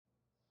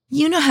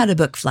You know how to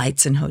book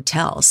flights and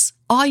hotels.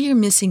 All you're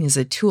missing is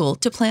a tool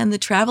to plan the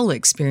travel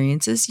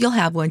experiences you'll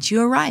have once you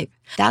arrive.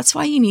 That's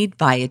why you need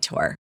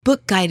Viator.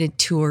 Book guided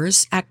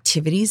tours,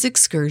 activities,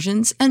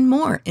 excursions, and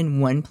more in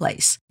one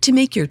place to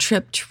make your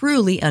trip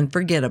truly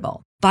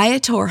unforgettable.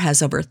 Viator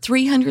has over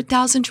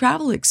 300,000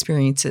 travel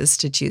experiences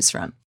to choose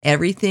from.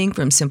 Everything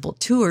from simple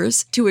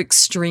tours to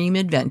extreme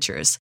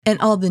adventures and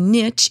all the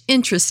niche,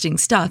 interesting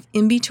stuff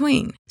in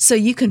between. So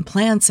you can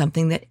plan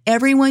something that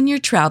everyone you're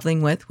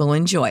traveling with will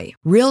enjoy.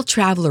 Real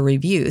traveler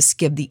reviews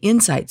give the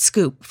inside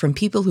scoop from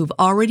people who've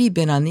already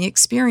been on the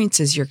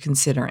experiences you're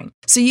considering.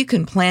 So you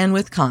can plan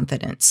with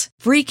confidence.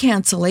 Free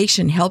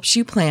cancellation helps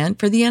you plan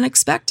for the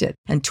unexpected.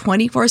 And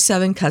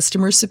 24/7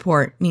 customer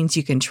support means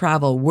you can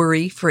travel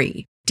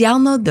worry-free.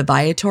 Download the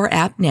Viator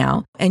app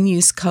now and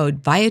use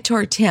code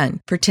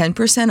Viator10 for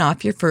 10%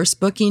 off your first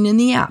booking in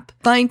the app.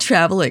 Find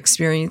travel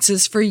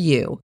experiences for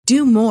you.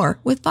 Do more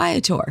with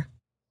Viator.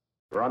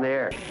 We're on the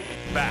air.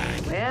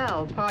 Back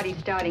Well, party's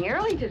starting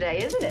early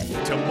today, isn't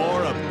it? to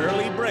more of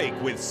Early Break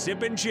with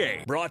Sip and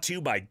Jay, brought to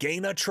you by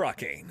Gaina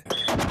Trucking.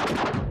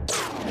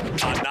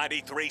 On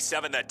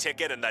 93.7 The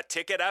Ticket and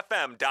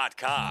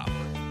theticketfm.com.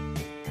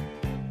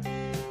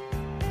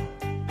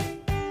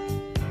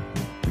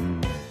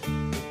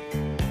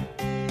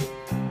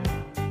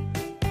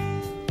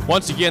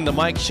 Once again, the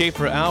Mike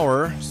Schaefer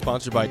Hour,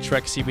 sponsored by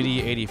Trek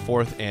CBD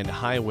 84th and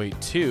Highway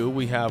 2.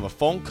 We have a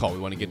phone call we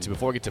want to get to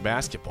before we get to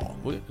basketball.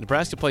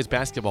 Nebraska plays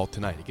basketball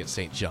tonight against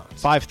St.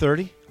 John's.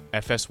 5:30?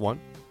 FS1.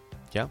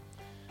 Yeah.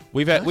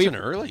 That's an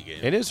early game.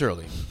 It is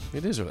early.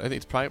 It is early. I think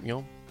it's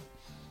probably,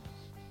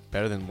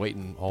 better than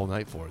waiting all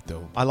night for it,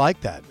 though. I like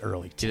that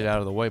early. Get it out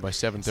of the way by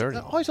 7:30.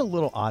 It's always a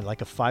little odd,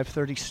 like a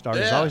 5:30 start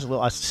is Yeah. always a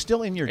little. It's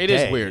still in your day. It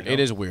is weird. You know? It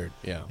is weird.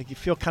 Yeah. Like you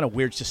feel kind of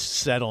weird just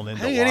settling into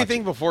I think watching.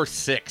 anything before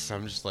 6,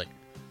 I'm just like,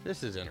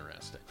 this is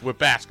interesting. With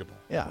basketball.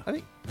 Yeah. I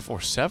think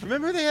before 7.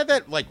 Remember they had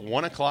that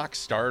 1 o'clock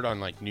start on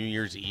New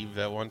Year's Eve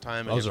that one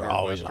time? Those against are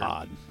always Northwestern?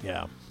 odd.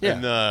 Yeah. Yeah.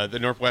 And the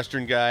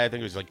Northwestern guy, I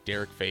think it was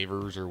Derek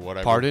Favors or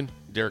whatever. Pardon?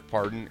 Derek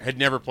Pardon. Had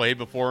never played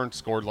before and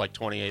scored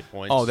 28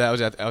 points. Oh, that was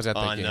at that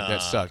on, game.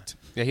 That sucked.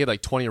 Yeah, he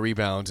had 20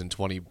 rebounds and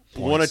 20 points.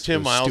 One of Tim It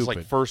was Miles'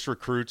 stupid. first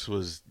recruits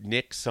was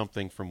Nick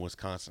something from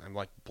Wisconsin. I'm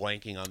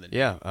blanking on the name.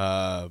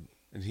 Yeah.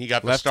 And he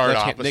got the start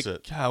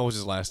opposite. How was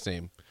his last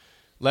name?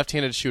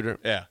 Left-handed shooter.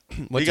 Yeah.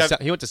 He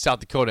went to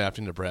South Dakota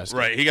after Nebraska.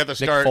 Right. He got the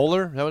Nick start.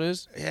 Fuller, is that what it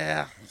is?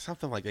 Yeah,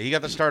 something like that. He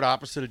got the start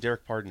opposite of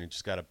Derek Pardon and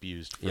just got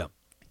abused for Yep.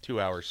 2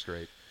 hours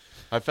straight.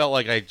 I felt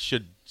like I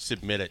should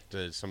submit it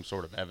to some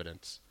sort of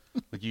evidence.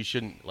 You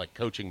shouldn't,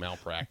 coaching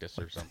malpractice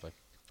or something.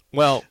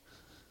 Well,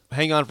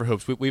 hang on for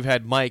hoops. We've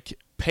had Mike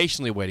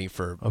patiently waiting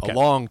for a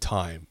long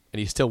time, and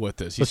he's still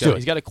with us.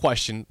 He's got a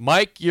question.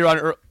 Mike, you're on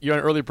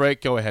early break.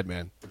 Go ahead,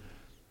 man.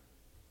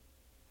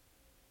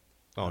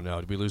 Oh, no.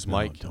 Did we lose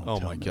Mike? Oh,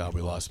 my God.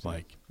 We lost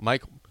Mike.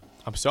 Mike,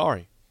 I'm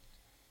sorry.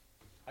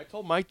 I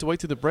told Mike to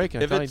wait through the break,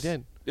 and I thought he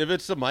did. If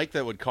it's the Mike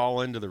that would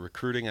call into the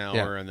recruiting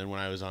hour, and then when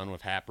I was on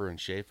with Happer and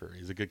Schaefer,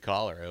 he's a good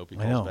caller. I hope he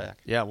calls back.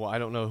 Yeah, well, I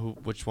don't know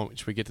which one.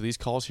 Should we get to these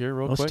calls here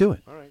real quick? Let's do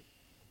it. All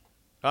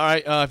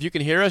right. If you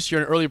can hear us,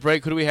 you're on early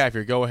break. Who do we have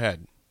here? Go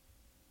ahead.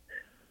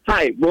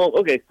 Hi. Well,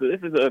 okay, so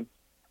this is a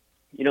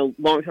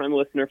long-time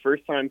listener,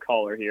 first-time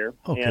caller here,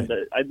 and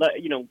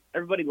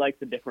everybody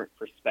likes a different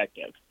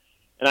perspective.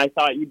 And I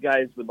thought you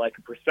guys would like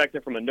a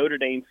perspective from a Notre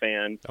Dame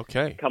fan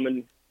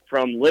coming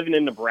from living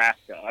in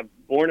Nebraska. I'm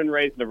born and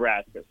raised in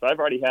Nebraska, so I've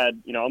already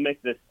had, I'll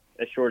make this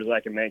as short as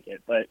I can make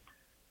it. But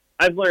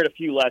I've learned a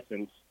few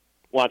lessons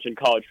watching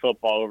college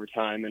football over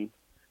time, and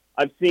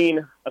I've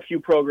seen a few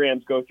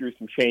programs go through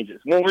some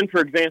changes. One,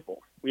 for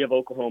example, we have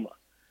Oklahoma.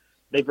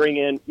 They bring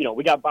in,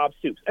 we got Bob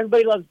Stoops.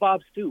 Everybody loves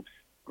Bob Stoops.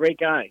 Great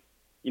guy.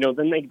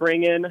 Then they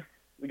bring in,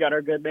 we got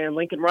our good man,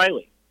 Lincoln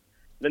Riley.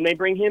 Then they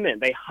bring him in.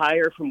 They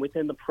hire from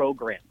within the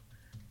program,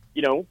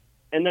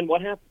 and then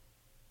what happened?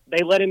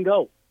 They let him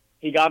go.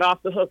 He got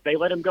off the hook. They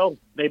let him go.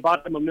 They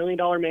bought him $1 million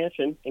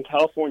mansion in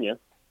California,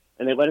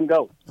 and they let him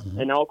go. Mm-hmm.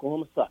 And now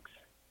Oklahoma sucks.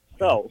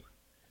 So,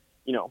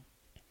 you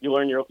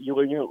learn your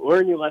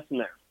lesson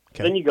there.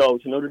 Okay. Then you go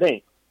to Notre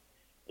Dame,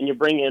 and you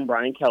bring in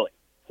Brian Kelly,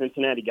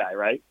 Cincinnati guy,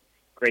 right?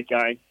 Great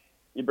guy.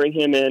 You bring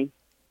him in,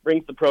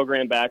 brings the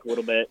program back a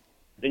little bit.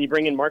 Then you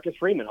bring in Marcus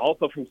Freeman,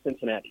 also from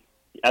Cincinnati,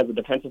 as a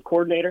defensive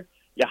coordinator.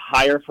 You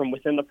hire from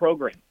within the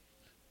program.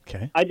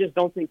 Okay. I just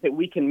don't think that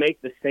we can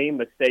make the same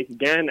mistake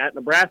again at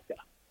Nebraska.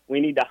 We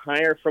need to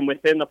hire from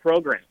within the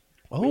program.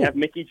 Oh. We have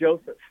Mickey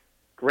Joseph,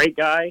 great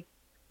guy.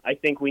 I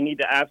think we need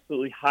to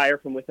absolutely hire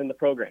from within the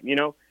program.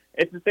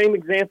 It's the same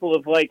example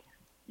of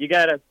you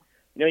got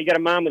a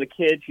mom with a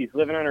kid. She's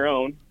living on her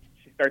own.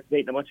 She starts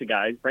dating a bunch of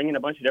guys, bringing a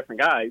bunch of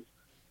different guys.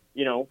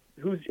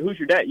 Who's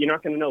your dad? You're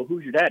not going to know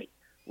who's your daddy.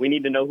 We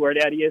need to know who our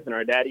daddy is, and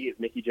our daddy is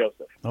Mickey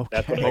Joseph. Okay.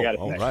 That's what I got to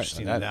say. Right.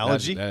 Interesting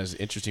analogy. That is an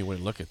interesting way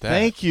to look at that.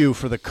 Thank you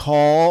for the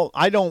call.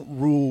 I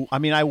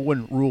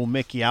wouldn't rule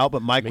Mickey out,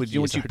 but Mike, would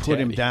you put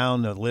him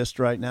down the list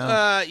right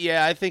now?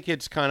 Yeah, I think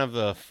it's kind of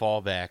the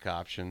fallback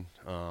option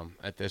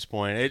at this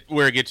point.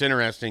 Where it gets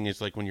interesting is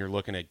when you're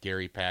looking at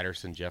Gary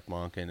Patterson, Jeff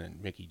Monken,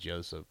 and Mickey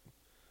Joseph.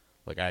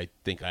 I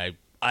think I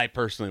I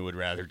personally would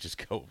rather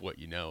just go with what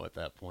you know at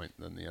that point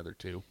than the other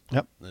two.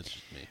 Yep. That's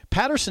just me.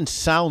 Patterson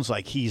sounds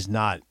like he's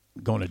not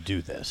going to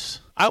do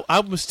this.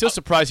 I was still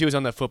surprised he was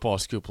on that football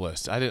scoop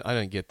list. I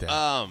didn't get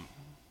that.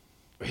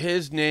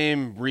 His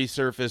name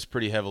resurfaced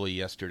pretty heavily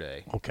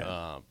yesterday. Okay.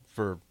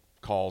 For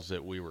calls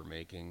that we were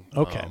making.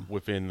 Okay.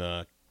 Within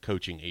the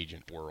coaching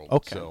agent world.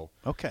 Okay. So,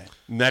 okay.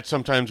 and that's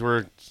sometimes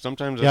where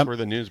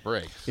the news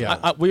breaks.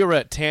 Yeah. We were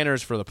at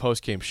Tanner's for the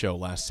postgame show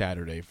last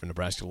Saturday for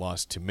Nebraska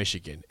lost to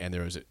Michigan, and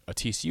there was a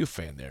TCU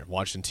fan there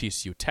watching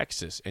TCU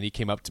Texas, and he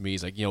came up to me.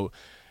 He's like,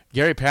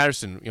 Gary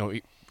Patterson,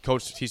 he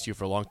coached TCU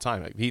for a long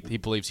time. He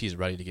believes he's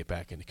ready to get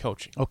back into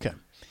coaching. Okay.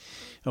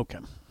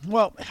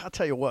 Well, I'll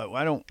tell you what.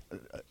 I don't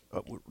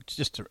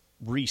just to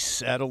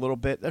reset a little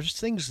bit. There's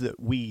things that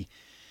we're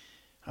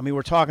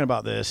talking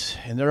about this,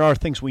 and there are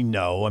things we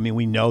know. I mean,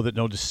 we know that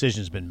no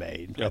decision's been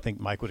made. Yep. I think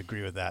Mike would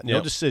agree with that.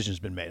 No decision's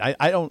been made.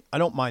 I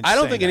don't mind. I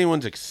don't think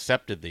anyone's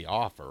accepted the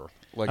offer.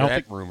 Like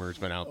that rumor's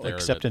been out there.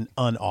 Except an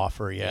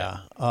unoffer,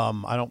 yeah.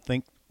 I don't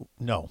think.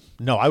 No.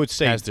 I would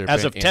say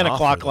as of 10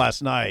 o'clock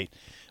last night.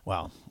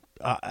 Well,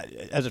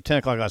 as of 10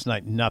 o'clock last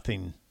night,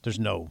 nothing. There's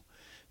no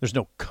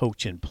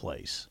coach in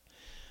place.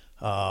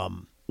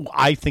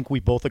 I think we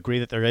both agree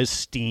that there is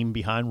steam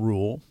behind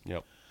Rule.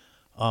 Yep.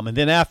 And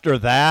then after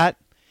that,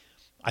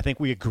 I think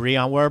we agree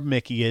on where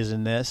Mickey is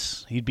in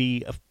this. He'd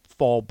be a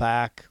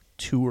fallback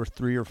 2 or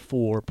 3 or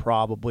 4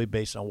 probably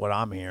based on what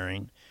I'm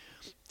hearing.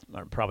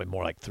 Probably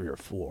more like 3 or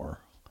 4.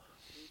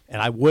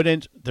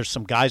 And there's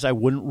some guys I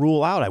wouldn't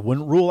rule out. I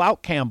wouldn't rule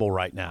out Campbell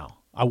right now.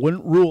 I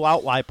wouldn't rule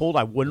out Leipold.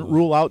 I wouldn't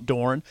rule out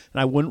Doran. And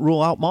I wouldn't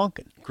rule out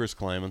Monken. Chris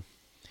Kleiman.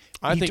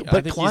 I think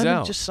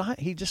Kleiman he's out.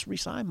 He just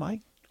resigned,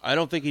 Mike. I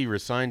don't think he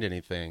resigned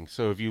anything.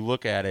 So if you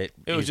look at it,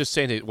 it was just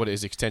saying what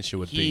his extension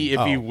would be.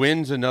 If he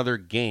wins another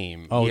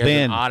game, he has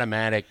an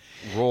automatic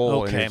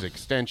role in his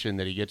extension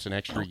that he gets an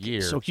extra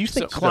year. So you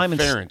think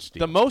Kleiman's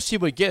the most he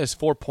would get is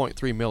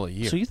 $4.3 million a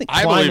year? So you think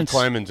I believe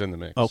Kleiman's in the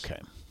mix? Okay.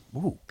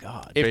 Oh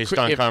God. Based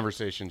on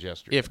conversations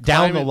yesterday. If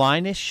down the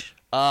line-ish?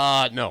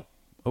 No.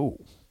 Oh.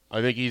 I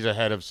think he's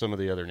ahead of some of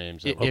the other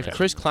names. If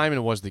Chris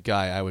Kleiman was the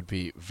guy, I would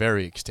be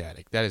very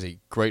ecstatic. That is a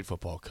great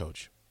football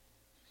coach.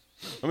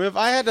 I mean, if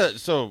I had to,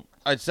 so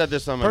I said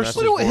this on my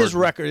message board. What his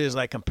record is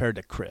like compared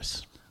to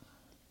Chris.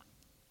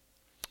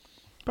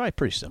 Probably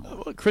pretty similar.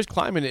 Well, Chris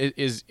Kleiman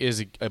is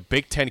a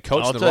Big Ten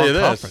coach in the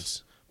wrong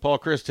conference. Paul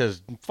Chryst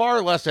has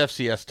far less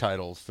FCS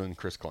titles than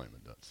Chris Kleiman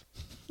does.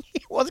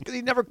 He wasn't because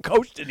he never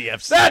coached in the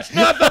FCS. That's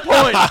not the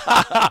point.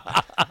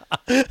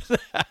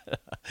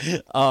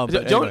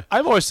 Anyway.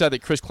 I've always said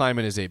that Chris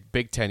Kleiman is a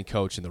Big Ten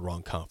coach in the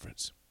wrong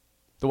conference.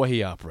 The way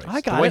he operates.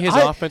 The way his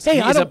offense.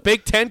 He's a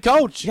Big Ten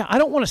coach. Yeah, I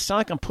don't want to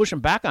sound like I'm pushing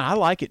back on it. I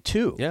like it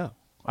too. Yeah.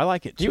 I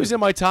like it too. He was in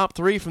my top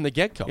 3 from the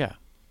get-go. Yeah.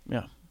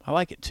 I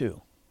like it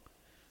too.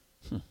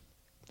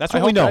 That's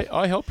what we know.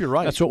 I hope you're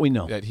right. That's what we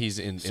know. That he's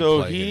in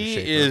So play he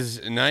is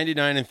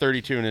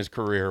 99-32 in his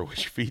career,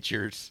 which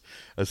features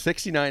a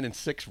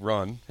 69-6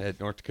 run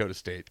at North Dakota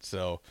State.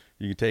 So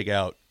you can take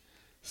out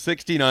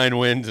 69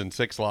 wins and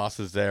 6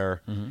 losses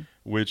there,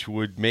 which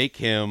would make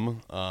him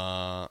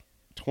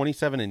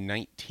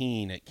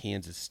 27-19 at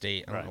Kansas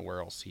State. I don't know where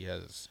else he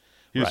has.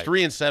 He was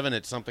 3-7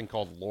 at something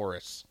called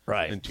Loris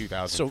in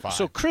 2005.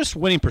 So Chris'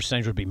 winning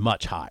percentage would be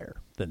much higher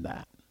than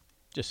that.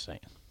 Just saying.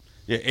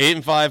 Yeah,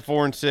 8-5,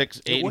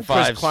 4-6,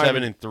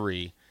 8-5,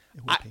 7-3.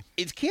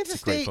 It's Kansas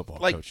State. Great football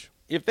coach.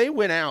 If they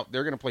win out,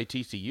 they're going to play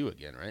TCU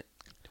again, right?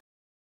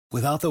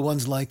 Without the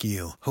ones like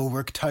you who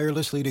work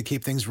tirelessly to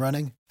keep things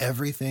running,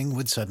 everything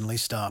would suddenly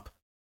stop.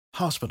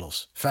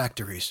 Hospitals,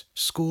 factories,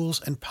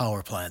 schools, and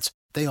power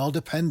plants—they all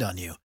depend on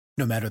you.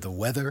 No matter the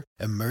weather,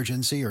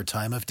 emergency, or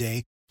time of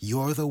day,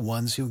 you're the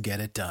ones who get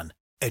it done.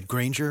 At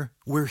Grainger,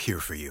 we're here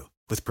for you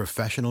with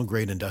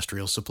professional-grade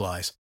industrial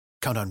supplies.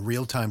 Count on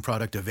real-time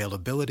product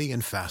availability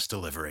and fast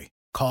delivery.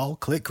 Call,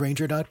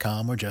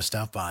 clickgrainger.com, or just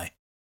stop by.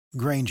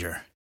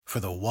 Grainger, for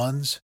the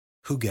ones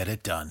who get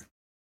it done.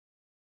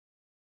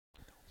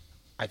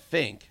 I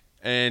think.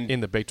 And in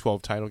the Big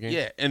 12 title game?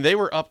 Yeah, and they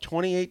were up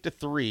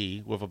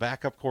 28-3 with a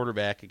backup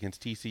quarterback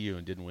against TCU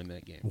and didn't win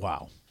that game.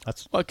 Wow.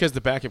 Well, because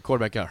the backup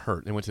quarterback got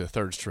hurt and went to the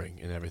third string,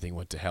 and everything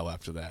went to hell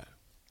after that.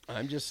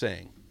 I'm just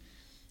saying.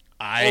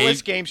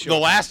 This game show. The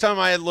last time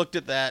I had looked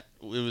at that,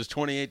 it was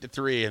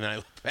 28-3, and I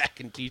looked back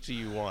and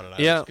TCU won, and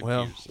I was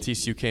confused.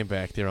 TCU came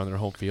back. They were on their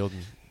home field,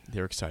 and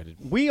they're excited.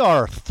 We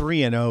are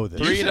 3-0 this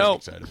year.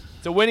 3-0.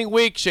 It's a winning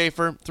week,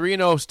 Schaefer.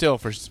 3-0 still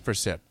for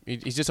Sip.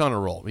 He's just on a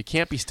roll. He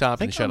can't be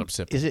stopped and shut up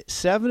Sip. Is it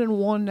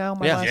 7-1 now?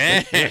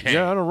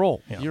 You're on a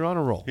roll. Yeah. You're on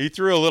a roll. He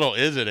threw a little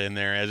 "is it" in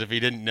there as if he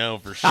didn't know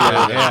for sure.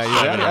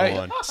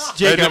 Yeah.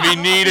 Jacob, he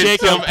needed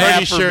some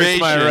pretty sure it's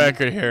my affirmation.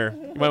 record here.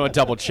 You might want to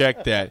double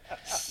check that.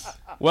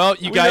 Well,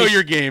 we know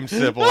your game,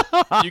 Sipple.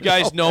 You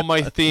guys know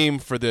my theme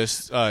for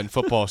this in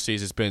football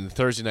season has been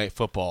Thursday night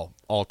football,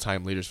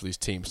 all-time leaders for these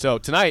teams. So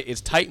tonight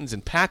it's Titans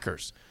and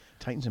Packers.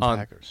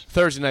 Packers.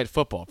 Thursday night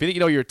football. If you think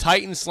you know your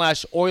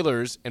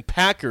Titans/Oilers and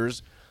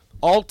Packers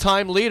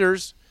all-time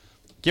leaders,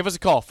 give us a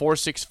call,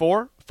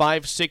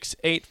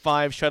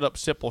 464-5685. Shut Up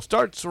Sipple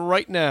starts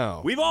right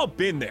now. We've all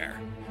been there.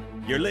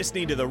 You're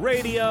listening to the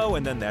radio,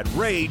 and then that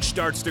rage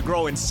starts to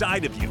grow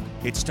inside of you.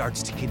 It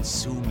starts to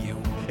consume you.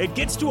 It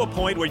gets to a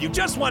point where you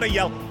just want to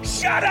yell,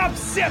 "Shut up,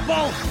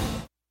 Sipple!"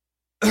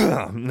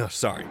 No,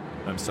 sorry.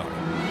 I'm sorry.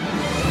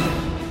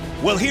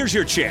 Well, here's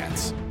your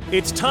chance.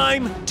 It's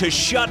time to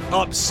shut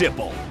up,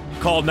 Sipple.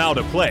 Call now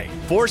to play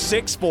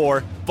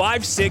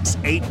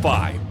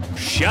 464-5685.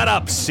 Shut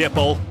up,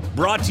 Sipple.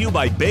 Brought to you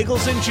by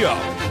Bagels and Joe.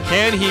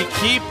 Can he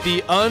keep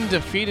the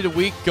undefeated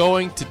week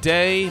going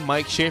today?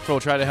 Mike Schaefer will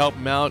try to help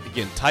him out.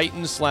 Again,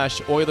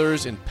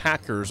 Titans/Oilers and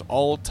Packers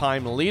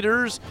all-time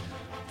leaders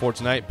for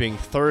tonight being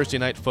Thursday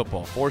Night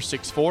Football.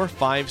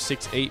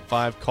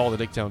 464-5685. Call the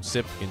Dicktown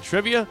Sip in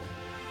trivia.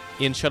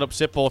 In Shut Up,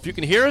 Sipple. If you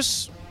can hear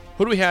us,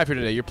 who do we have here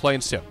today? You're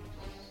playing Sip.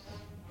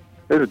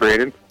 This is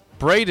Braden.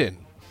 Braden.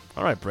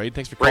 All right, Braden.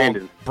 Thanks for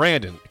calling.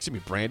 Brandon. Excuse me,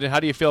 Brandon. How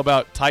do you feel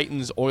about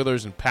Titans,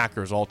 Oilers, and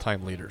Packers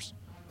all-time leaders?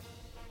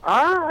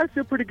 I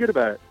feel pretty good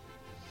about it.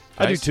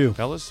 I do too.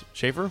 Fellas,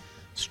 Schaefer?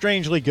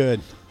 Strangely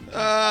good.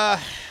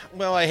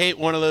 Well, I hate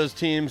one of those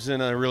teams,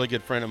 and a really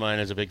good friend of mine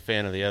is a big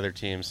fan of the other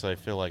team, so I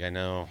feel like I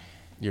know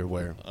You're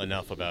aware.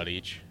 enough about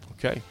each.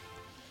 Okay.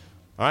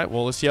 All right,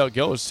 well, let's see how it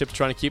goes. Sip's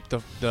trying to keep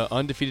the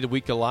undefeated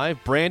week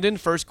alive. Brandon,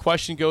 first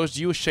question goes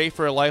to you.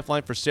 Schaefer, a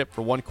lifeline for Sip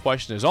for one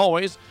question as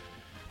always.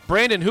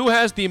 Brandon, who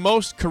has the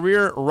most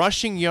career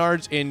rushing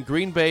yards in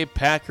Green Bay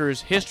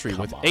Packers history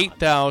with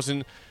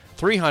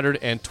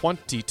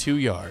 8,322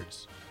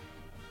 yards?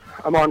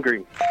 I'm on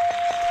green.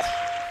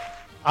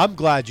 I'm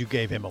glad you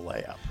gave him a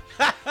layup.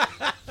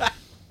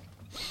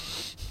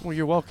 Well,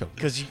 you're welcome.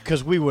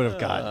 Because we would have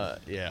gotten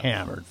yeah.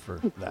 hammered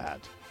for that.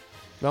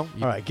 Well,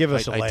 All right, give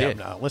us a layup did.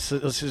 now. Let's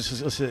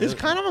It's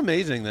kind of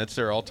amazing that's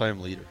their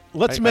all-time leader.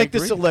 let's I make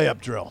this a agree. layup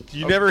drill.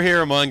 You never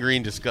hear Amon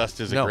Green discussed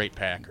as No. a great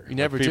Packer. You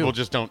never People do.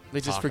 just don't. They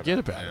just talk forget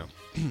about about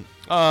it. it.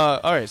 All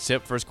right,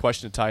 Sip, first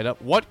question to tie it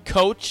up. What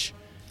coach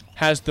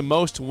has the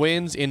most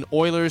wins in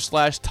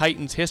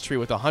Oilers/Titans history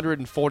with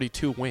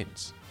 142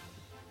 wins?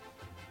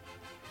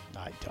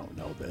 I don't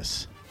know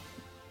this.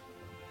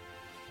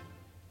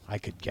 I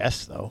could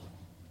guess, though.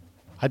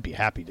 I'd be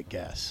happy to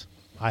guess.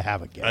 I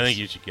have a guess. I think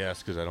you should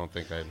guess because I don't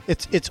think I.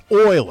 It's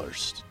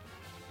Oilers.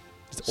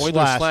 It's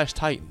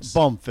Oilers/Titans.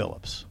 Bum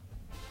Phillips.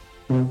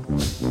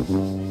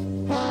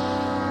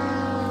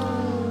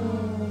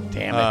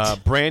 Damn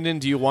it. Brandon,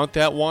 do you want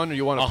that one or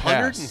you want to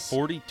pass?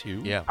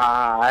 142. Yeah.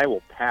 I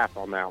will pass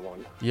on that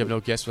one. You have no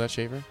guess for that,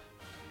 Schaefer?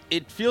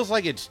 It feels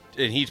like it's,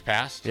 and he's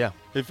passed. Yeah.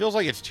 It feels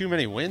like it's too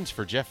many wins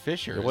for Jeff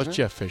Fisher. It was isn't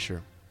Jeff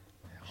Fisher.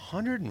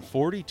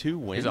 142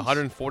 wins. He's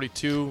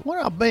 142. What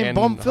about Bum and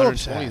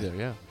Phillips 120 had? there,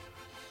 yeah.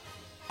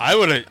 I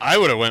would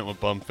have went with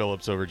Bum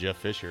Phillips over Jeff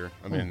Fisher.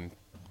 I mean,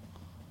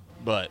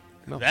 but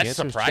No, the that's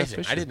answer is Jeff surprising.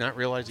 Fisher. I did not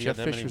realize he Jeff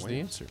had that Fisher's many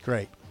the wins. answer.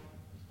 Great.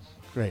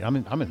 I'm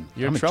in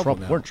You're in trouble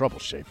now. We're in trouble,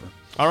 Schaefer.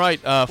 All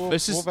right. We'll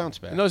this is bounce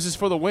back. No, this is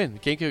for the win.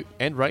 Can't you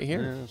end right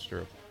here? Yeah, that's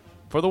true.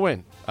 For the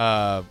win.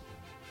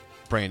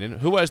 Brandon,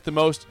 who has the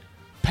most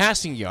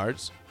passing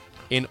yards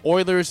in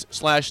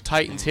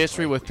Oilers/Titans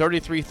history with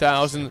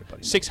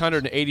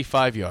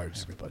 33,685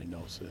 yards? Everybody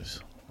knows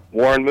this.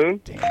 Warren Moon.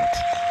 Damn it.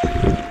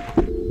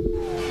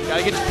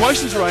 Gotta get your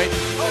questions right.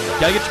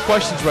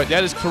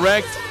 That is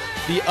correct.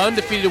 The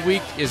undefeated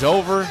week is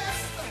over.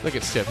 Look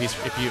at Sip.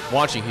 If you're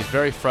watching, he's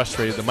very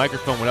frustrated. The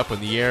microphone went up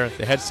in the air.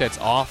 The headset's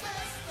off.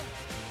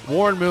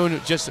 Warren Moon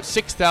just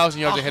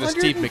 6,000 yards ahead of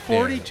Steve McNair.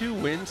 142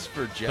 wins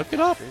for Jeff Look it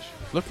up. Fisher.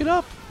 Look it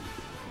up.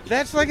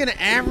 That's like an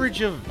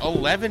average of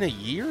 11 a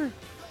year.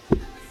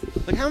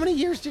 Like, how many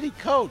years did he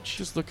coach?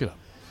 Just look it up.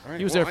 All right,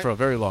 He was well, there for a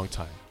very long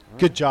time.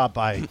 Good job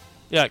by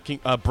Yeah,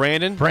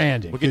 Brandon.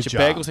 Brandon. We'll get Good you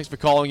job. bagels. Thanks for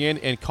calling in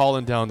and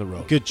calling down the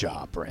road. Good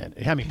job,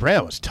 Brandon. I mean,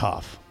 Brandon was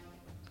tough.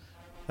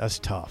 That's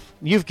tough.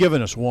 You've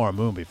given us Warren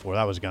Moon before.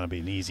 That was going to be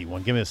an easy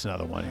one. Give us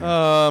another one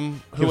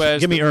here.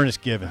 Give me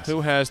Ernest Givens.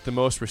 Who has the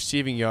most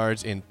receiving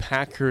yards in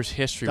Packers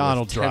history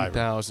Donald with Driver.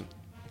 10,000?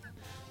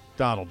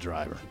 Donald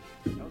Driver.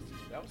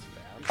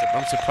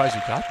 I'm surprised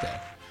you got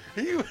that.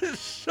 He was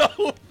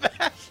so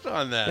fast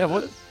on that. Yeah,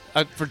 what?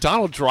 For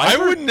Donald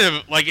Driver? I wouldn't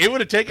have, like, it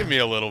would have taken me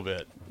a little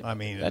bit. I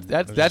mean,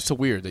 that's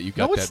weird that you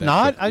got that. No, it's that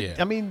not. quick. Yeah.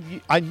 I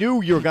mean, I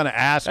knew you were going to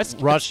ask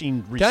rushing,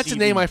 receiving. That's a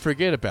name I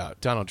forget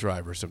about, Donald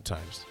Driver,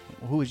 sometimes.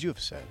 Who would you have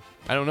said?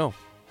 I don't know.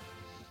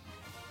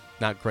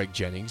 Not Greg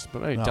Jennings,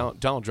 but maybe No.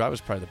 Donald Driver's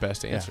probably the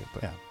best answer.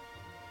 But Yeah.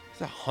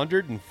 It's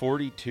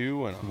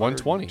 142 and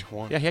 120.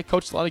 120. Yeah, he had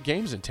coached a lot of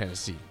games in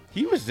Tennessee.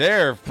 He was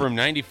there from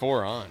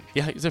 94 on.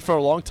 Yeah, he was there for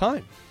a long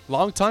time.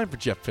 Long time for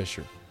Jeff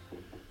Fisher.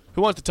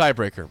 Who wants the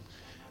tiebreaker?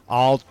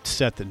 I'll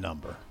set the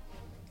number.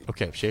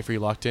 Okay, Schaefer, you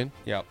locked in?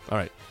 Yep. All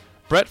right.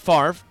 Brett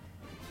Favre,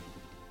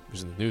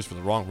 who's in the news for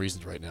the wrong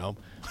reasons right now,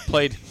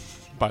 played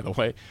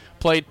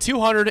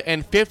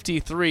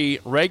 253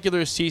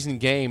 regular season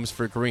games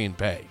for Green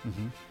Bay.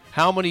 Mm-hmm.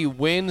 How many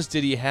wins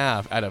did he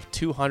have out of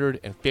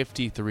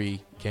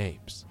 253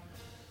 games?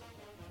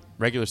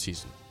 Regular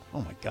season.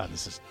 Oh, my God,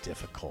 this is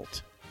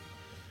difficult.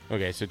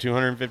 Okay, so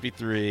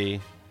 253.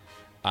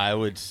 I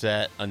would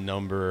set a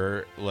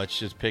number. Let's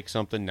just pick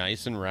something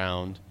nice and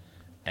round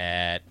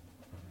at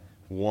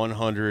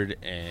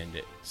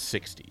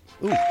 160.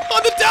 On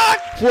the dot!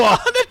 Whoa. On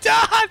the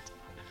dot!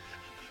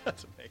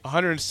 That's amazing.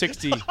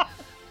 160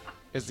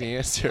 is the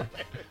answer.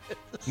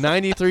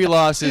 93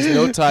 losses,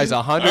 no ties,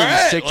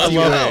 160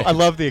 All right, wins. I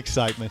love the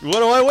excitement. What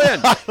do I win?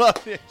 I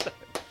love the excitement.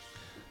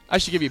 I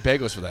should give you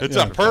bagels for that. It's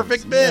a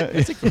perfect bid.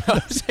 It's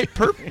a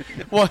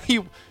perfect. Well,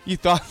 you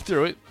thought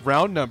through it.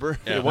 Round number.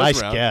 Yeah. It was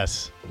Nice round.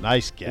 guess.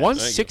 Nice guess.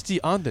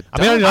 160 on the dot.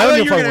 I mean, I I thought don't you know were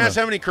if I going to wanna- ask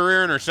how many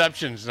career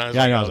interceptions, and I was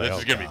Yeah, I like, know, I oh, was this like,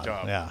 is oh, going to be God.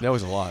 tough. Yeah. That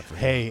was a lot for you.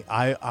 Hey,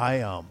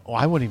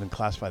 I wouldn't even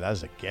classify that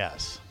as a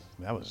guess.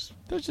 That was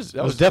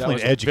That was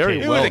definitely educated. very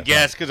It well was a done.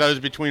 guess because I was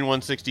between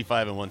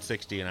 165 and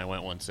 160, and I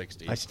went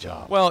 160. nice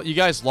job. Well, you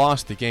guys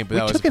lost the game, but We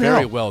that was took an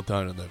very L. well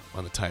done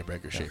on the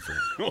tiebreaker, Schaefer.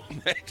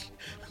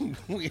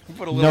 We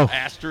put a little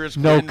asterisk.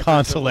 no in for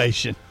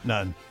consolation,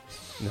 none.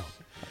 No.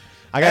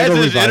 I gotta As go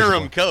his revise the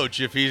interim book.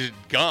 coach, if he's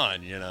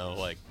gone,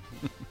 like,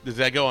 does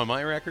that go on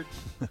my record?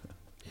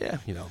 Yeah,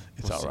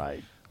 It's we'll all see.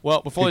 right.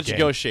 Well, before I Good let you game.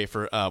 go,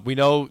 Schaefer, we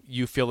know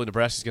you feel that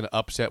Nebraska's going to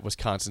upset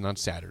Wisconsin on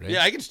Saturday.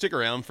 Yeah, I can stick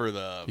around for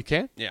the. You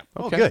can? Yeah.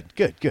 Oh, Okay.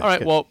 good. All right,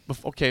 good. well,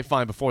 okay,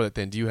 fine. Before that,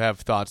 then, do you have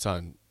thoughts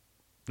on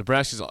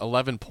Nebraska's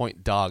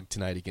 11-point dog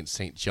tonight against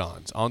St.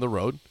 John's on the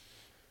road?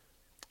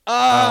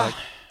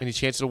 Any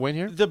chance of a win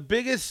here? The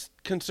biggest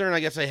concern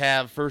I guess I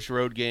have, first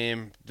road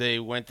game, they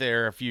went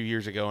there a few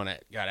years ago and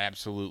it got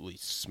absolutely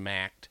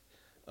smacked.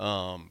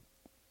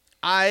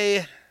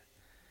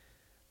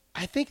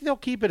 I think they'll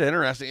keep it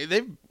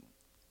interesting.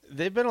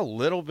 They've been a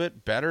little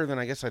bit better than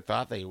I guess I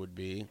thought they would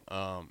be.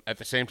 At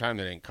the same time,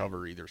 they didn't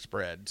cover either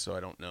spread, so I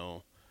don't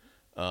know.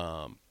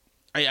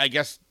 I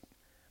guess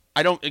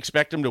I don't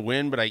expect them to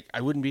win, but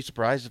I wouldn't be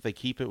surprised if they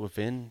keep it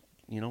within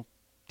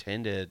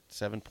 10 to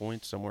 7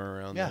 points, somewhere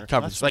around there.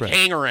 Cover the It's like spread.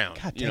 hang around.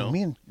 God damn,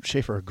 me and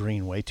Schaefer are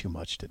agreeing way too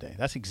much today.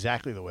 That's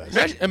exactly the way I see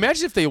it.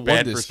 Imagine if they won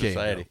Bad this for game.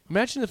 society. though.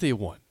 Imagine if they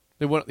won.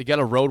 They got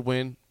a road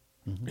win.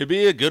 It'd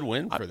be a good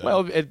win for them.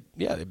 Well,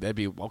 that'd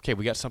be okay.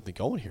 We got something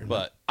going here.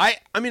 But I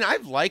mean,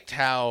 I've liked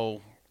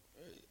how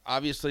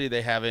obviously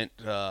they haven't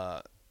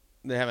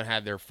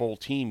had their full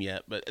team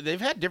yet, but they've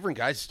had different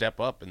guys step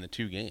up in the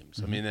two games.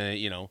 I mean,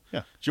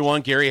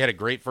 Juwan Gary had a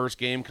great first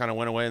game, kind of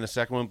went away in the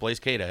second one. Blaise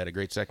Cada had a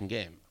great second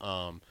game.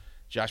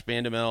 Josh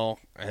Bandamel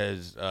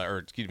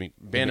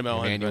Bandamel.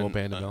 Emmanuel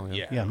Bandamel,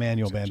 yeah. Yeah,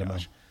 Emmanuel Sorry,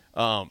 Bandamel.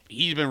 Josh.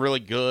 He's been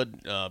really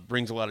good.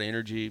 Brings a lot of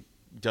energy.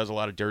 Does a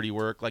lot of dirty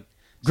work. Like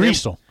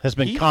Greasel has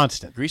been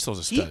constant. Griesel's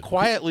a He stud.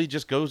 quietly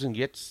just goes and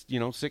gets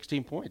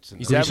 16 points.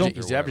 He's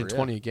averaging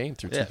 20 a game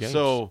through two games.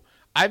 So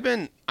I've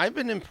been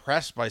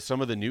impressed by some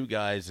of the new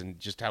guys and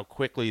just how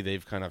quickly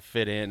they've kind of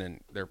fit in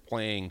and they're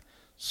playing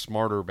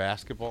smarter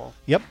basketball.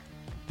 Yep.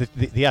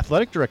 The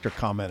athletic director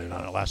commented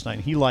on it last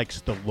night. He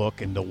likes the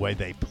look and the way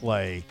they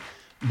play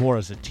more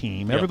as a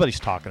team. Yep. Everybody's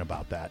talking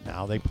about that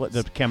now. They play,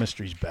 the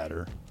chemistry's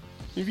better.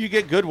 If you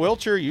get good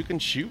Wilcher, you can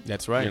shoot.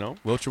 That's right.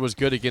 Wilcher was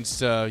good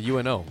against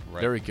UNO.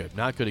 Right. Very good.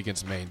 Not good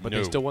against Maine, but they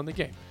No. still won the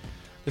game.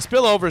 The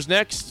spillover is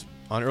next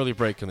on Early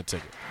Break on the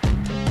Ticket.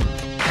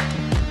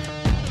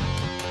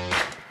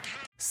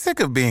 Sick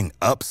of being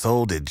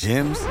upsold at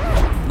gyms?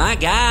 My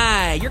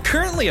guy, you're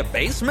currently a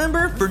base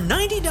member? For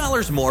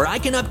 $90 more, I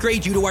can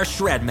upgrade you to our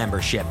Shred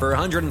membership. For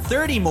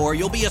 $130 more,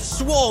 you'll be a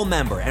Swole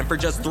member. And for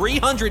just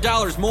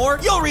 $300 more,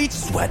 you'll reach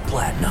Sweat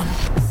Platinum.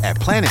 At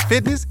Planet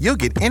Fitness, you'll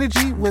get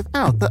energy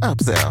without the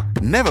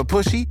upsell. Never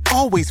pushy,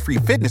 always free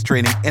fitness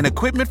training and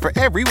equipment for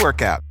every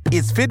workout.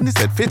 It's fitness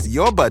that fits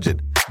your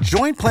budget.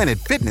 Join Planet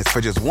Fitness for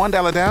just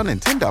 $1 down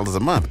and $10 a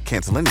month.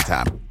 Cancel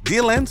anytime.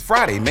 Deal ends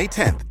Friday, May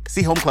 10th.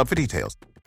 See Home Club for details.